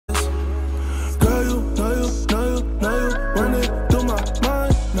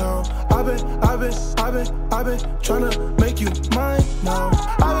I've been trying to make you mine now.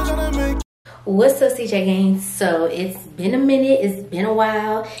 I've been trying to make. What's up, CJ gang? So it's been a minute, it's been a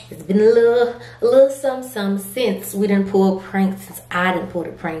while, it's been a little something since we done pulled a prank, since I done pulled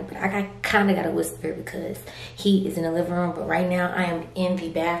a prank. But I kind of got to whisper because he is in the living room, but right now I am in the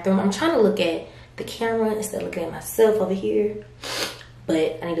bathroom. I'm trying to look at the camera instead of looking at myself over here,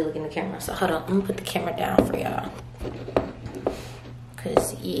 but I need to look in the camera. So hold on, I'm gonna put the camera down for y'all,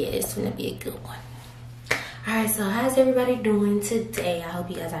 because yeah, it's gonna be a good one. Alright, so how's everybody doing today? I hope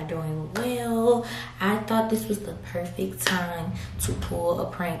you guys are doing well. I thought this was the perfect time to pull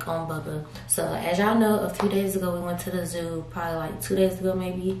a prank on Bubba. So as y'all know, a few days ago we went to the zoo, probably like 2 days ago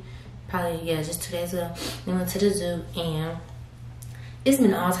maybe. Probably, yeah, just 2 days ago. We went to the zoo and it's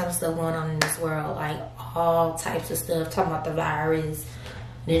been all types of stuff going on in this world. Like all types of stuff, talking about the virus,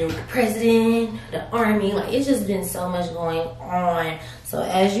 then with the president, the army, like it's just been so much going on. So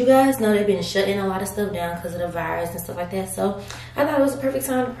as you guys know, they've been shutting a lot of stuff down because of the virus and stuff like that. So I thought it was a perfect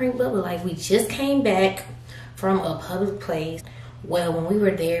time to prank Bubba. Like we just came back from a public place. Well, when we were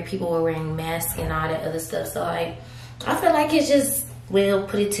there, people were wearing masks and all that other stuff. So like, I feel like it's just, well,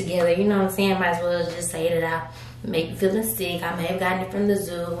 put it together. You know what I'm saying? Might as well just say that I may be feeling sick. I may have gotten it from the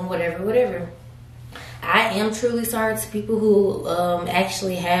zoo and whatever. I am truly sorry to people who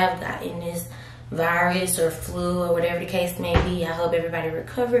actually have gotten this virus or flu or whatever the case may be. I hope everybody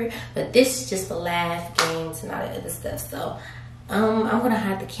recovered. But this is just for laugh, games, and all that other stuff. So I'm gonna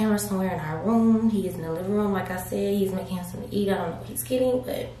hide the camera somewhere in our room. He is in the living room, like I said. He's making him something to eat. I don't know what he's getting,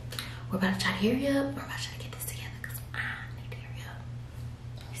 but we're about to try to hurry up. We're about to try to get this together because I need to hurry up.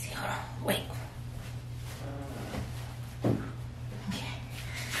 Let me see, hold on, wait.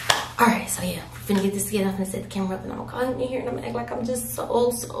 Alright, so yeah, we're finna get this together. I'm finna set the camera up and I'm gonna call him in here and I'm gonna act like I'm just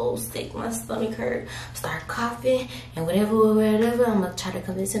so sick. My stomach hurt. Start coughing and whatever. I'm gonna try to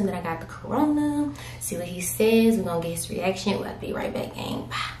convince him that I got the corona. See what he says. We're gonna get his reaction. We'll be right back, gang.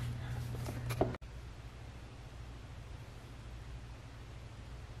 Bye.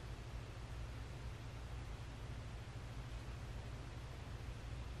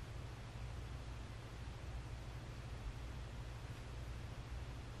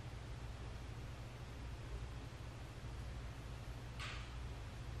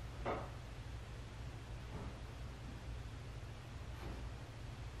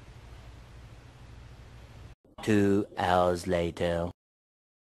 Two hours later.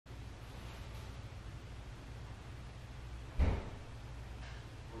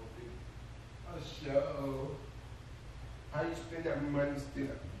 How you spend that money still?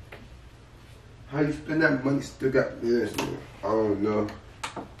 How you spend that money still got this? I don't know.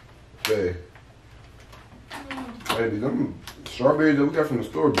 Hey. Baby, them strawberries that we got from the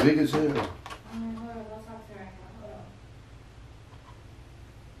store big as hell.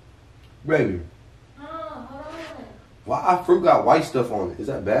 Baby. Why our fruit got white stuff on it? Is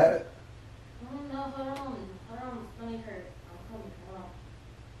that bad? No, hold on. My stomach hurt. I'm coming, hold on.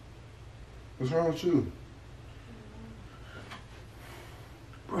 What's wrong with you?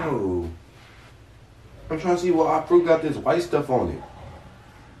 Bro. I'm trying to see why our fruit got this white stuff on it.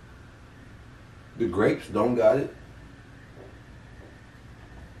 The grapes don't got it.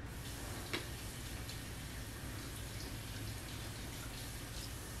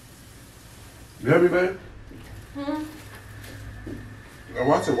 You hear me, babe? Now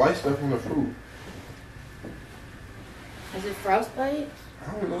what's the white stuff on the fruit? Is it frostbite?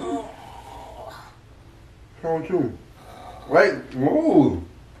 I don't know. What's wrong with you? Wait, move.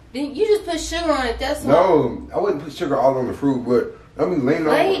 You just put sugar on it, that's all. No, I wouldn't put sugar all on the fruit, but don't be leaning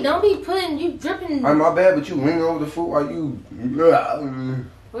over. Wait, don't be putting, you dripping. I'm my bad, but you lean over the fruit while you.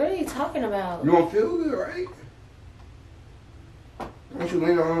 What are you talking about? You don't feel good, right? Don't you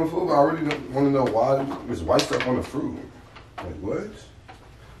lean on the fruit, but I really don't want to know why there's white stuff on the fruit. Like, what?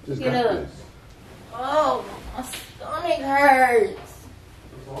 Just Get got up. this. Oh, my stomach hurts.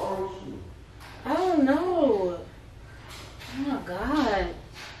 What's wrong with you? I don't know. Oh my God.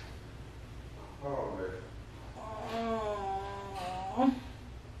 Oh, man. Oh.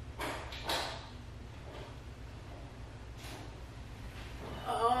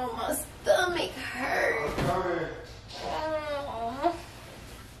 Oh, my stomach hurts. Sorry.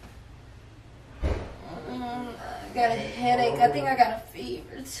 I got a headache. I think I got a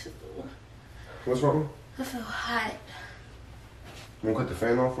fever too. What's wrong? I feel hot. Want to cut the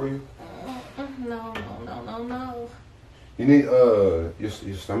fan off for you? No. You need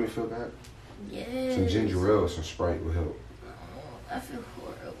your stomach feel bad? Yes. Some ginger ale or some Sprite will help. I feel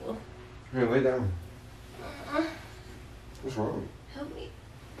horrible. Here, lay down. What's wrong? Help me.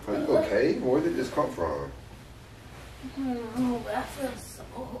 Are you okay? Where did this come from? I don't know, but I feel so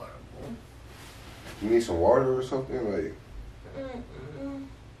horrible. You need some water or something? Like,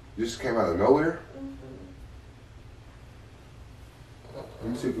 you just came out of nowhere? Let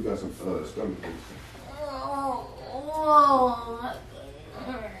me see if we got some stomach things.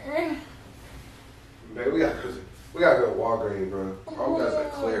 Man, we gotta go to Walgreens, bro. All we got is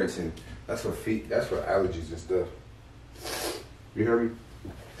like Claritin. That's for feet. That's for allergies and stuff. You hear me?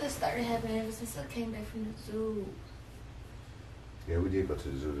 That started happening ever since I came back from the zoo. Yeah, we did go to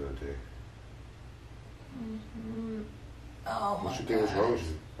the zoo the other day. Oh my What you think was wrong with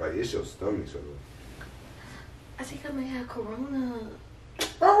you? Like, it's your stomach, so. I think I may have corona.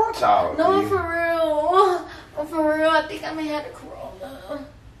 Bro, watch out. No, man. for real. I'm for real. I think I may have the corona.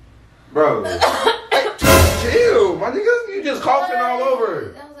 Bro. Chill, my nigga. You just coughing all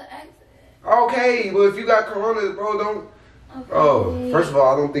over. That was an accident. Okay, but if you got corona, bro, don't. Okay. Oh, first of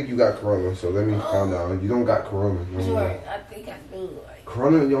all, I don't think you got corona, so let me calm down. You don't got corona. Right, I think I do. Like,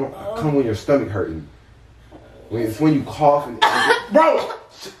 Corona don't come when your stomach hurting. It's when you cough and bro,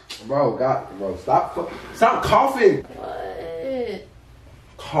 stop coughing. What?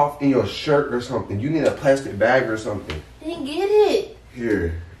 Cough in your shirt or something. You need a plastic bag or something. Didn't get it.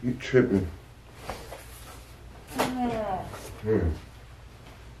 Here, you tripping.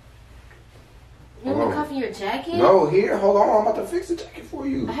 You want me to cough in your jacket? No, here, hold on. I'm about to fix the jacket for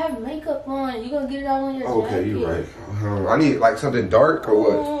you. I have makeup on. You gonna get it all on your jacket? Okay, you're right. I need like something dark or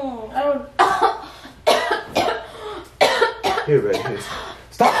what? I don't. Here, baby.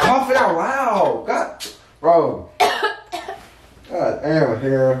 Stop coughing out loud. God, bro. God damn,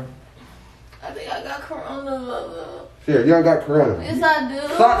 here. I think I got corona. Here, you don't got corona. Yes, I do.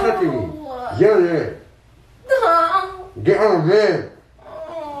 Stop touching me. Get on there. Get on the bed.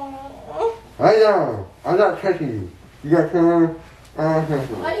 I know. I'm not touching you. You got corona? I'm not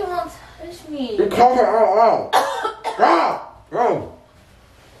touching you. Why do you want to touch me? You're coughing out loud. Stop, bro.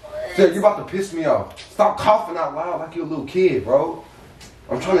 Shit, you about to piss me off. Stop coughing out loud like you're a little kid, bro.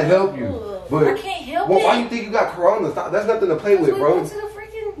 I'm trying to help you. But I can't help well, it. why you think you got corona? Stop. That's nothing to play with, We bro. went to the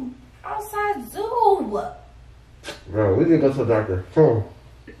freaking outside zoo. Bro, we need to go to the doctor. Come on.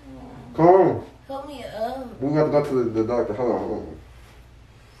 Come on. Help me up. We got to go to the doctor. Hold on.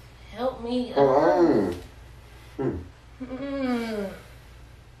 Help me Hold up. on.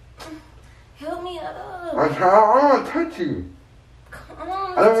 Help me up. I want to touch you. Come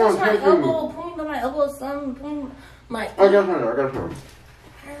on. I don't want touch to my touch you. elbow. Pull me by my elbow, son. Pull me my. I got some.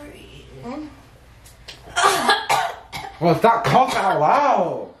 Hurry. Well, stop coughing out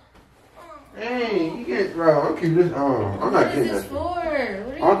loud. Hey, you get, bro. I'm keeping this on. I'm not What is getting this that. for? What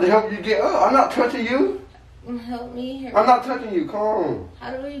are I want to help you get up. I'm not touching you. you help me here? I'm not touching you. Come on.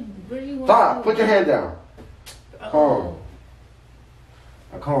 How do we? What do you want? Stop. Put your hand down. Come on.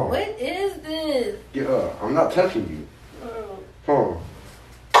 Now, come on. What is this? Get up. I'm not touching you. Come on.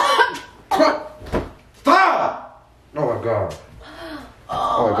 Stop! Oh my god.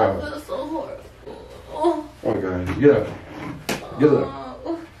 Oh, my God. I feel so horrible. Oh my god. Get up. Get up.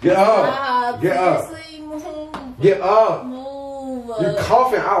 Get up. Get up. Seriously, move. Get up. Move. You're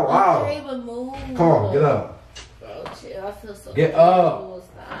coughing out loud. Okay, but move. Come on. Get up. Bro, chill. I feel so Get horrible.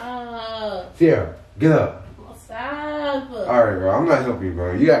 up. Stop. Sierra, get up. Stop. Alright, bro. I'm not helping you,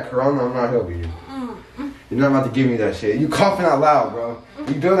 bro. You got corona. I'm not helping you. You're not about to give me that shit. You coughing out loud, bro.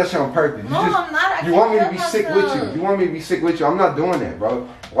 You doing that shit on purpose. No, I'm not. You want me to be sick with you. You want me to be sick with you. I'm not doing that, bro.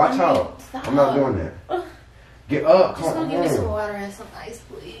 Watch out. Stop. I'm not doing that. Get up. Just Come gonna give me some on. water and some ice,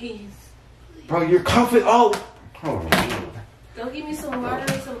 please. Bro, you're coughing all. Hold on. Go give me some water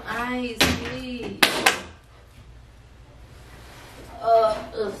and some ice, please.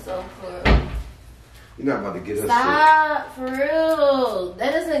 It's so horrible. You're not about to get us Stop, for real.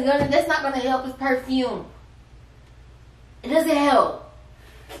 That's not gonna help. It's perfume. It doesn't help.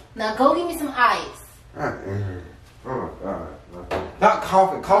 Now go give me some ice. sick. Oh my god. Not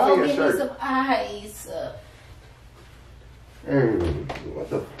coughing. Coughing Go in your give me shirt. some ice. What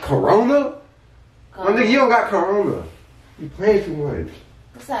the? Corona? Go. My nigga, you don't got corona. You playing too much.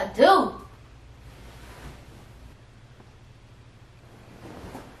 Yes, I do.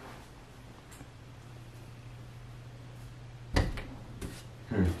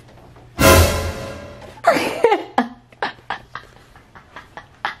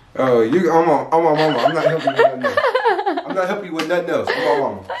 Oh, I'm on mama. I'm not helping you with nothing else. I'm not helping you with nothing else. I'm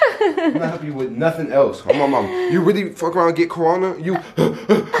on mama. I'm not helping you with nothing else. I'm on mama. You really fuck around and get corona? You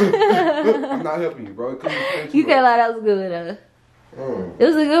I'm not helping you, bro. You can't lie, that was good. It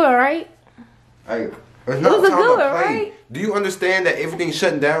was a good one, right? Hey, it's not was a time good to one, play. right? Do you understand that everything's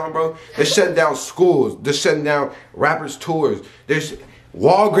shutting down, bro? They're shutting down schools. They're shutting down rappers' tours.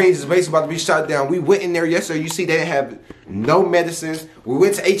 Walgreens is basically about to be shut down. We went in there yesterday. You see, they didn't have no medicines. We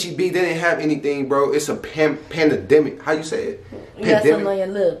went to HEB. They didn't have anything, bro. It's a pandemic. How you say it? You got something on your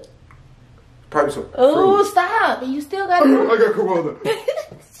lip. Probably some. Oh, stop! You still got. I got corona.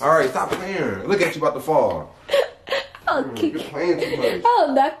 All right, stop playing. Look at you about to fall. Okay. You're playing too much.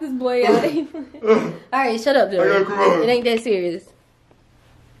 I'll knock this boy out. Alright, shut up, Joey. I got corona. It ain't that serious.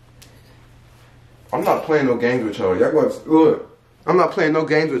 I'm not playing no games with y'all. Y'all going look. I'm not playing no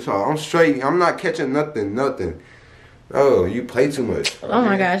games with y'all. I'm straight. I'm not catching nothing. Oh, you play too much. Oh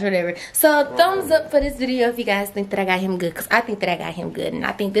my gosh, whatever. So, thumbs up for this video if you guys think that I got him good. Because I think that I got him good. And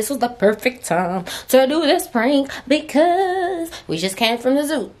I think this was the perfect time to do this prank. Because we just came from the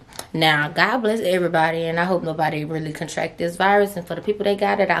zoo. Now, God bless everybody. And I hope nobody really contract this virus. And for the people that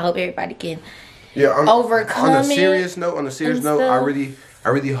got it, I hope everybody can overcome it. On a serious note, I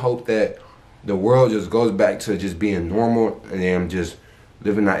really hope that the world just goes back to just being normal and then just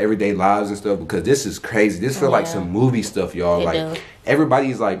living our everyday lives and stuff, because this is crazy. This feel like some movie stuff, y'all. Like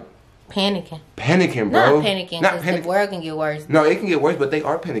everybody's like panicking, bro. Not panicking. The world can get worse. No, it can get worse, but they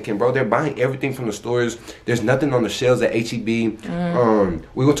are panicking, bro. They're buying everything from the stores. There's nothing on the shelves at HEB.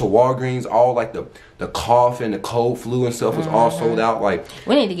 We went to Walgreens. All like the cough and the cold flu and stuff was all sold out. Like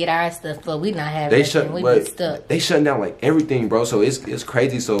we need to get our stuff, but we not having. They shutting down like everything, bro. So it's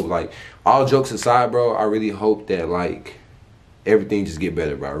crazy. So like all jokes aside, bro, I really hope that like everything just get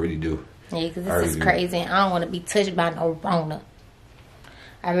better, bro. I really do. Yeah, because this is crazy. And I don't want to be touched by no Rona.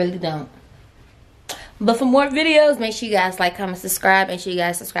 I really don't. But for more videos, make sure you guys like, comment, subscribe. Make sure you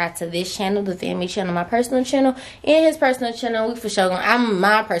guys subscribe to this channel, the family channel, my personal channel, and his personal channel. We for sure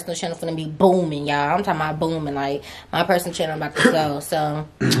my personal channel gonna be booming, y'all. I'm talking about booming. Like my personal channel about to go. So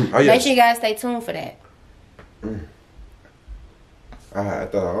make sure you guys stay tuned for that. I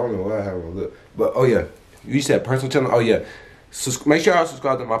don't know what I have a look, but oh yeah, you said personal channel. Oh yeah. So make sure y'all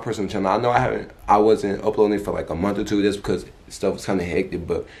subscribe to my personal channel. I know I wasn't uploading for like a month or two. That's because stuff was kind of hectic,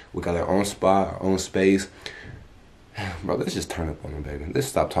 but we got our own spot, our own space. Bro, let's just turn up on them, baby. Let's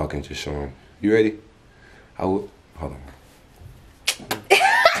stop talking and just show them. You ready? Hold on.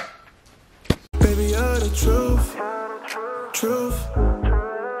 Baby, you're the truth.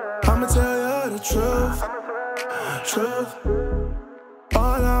 I'ma tell you the truth.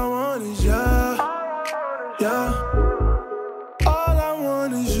 All I want is you.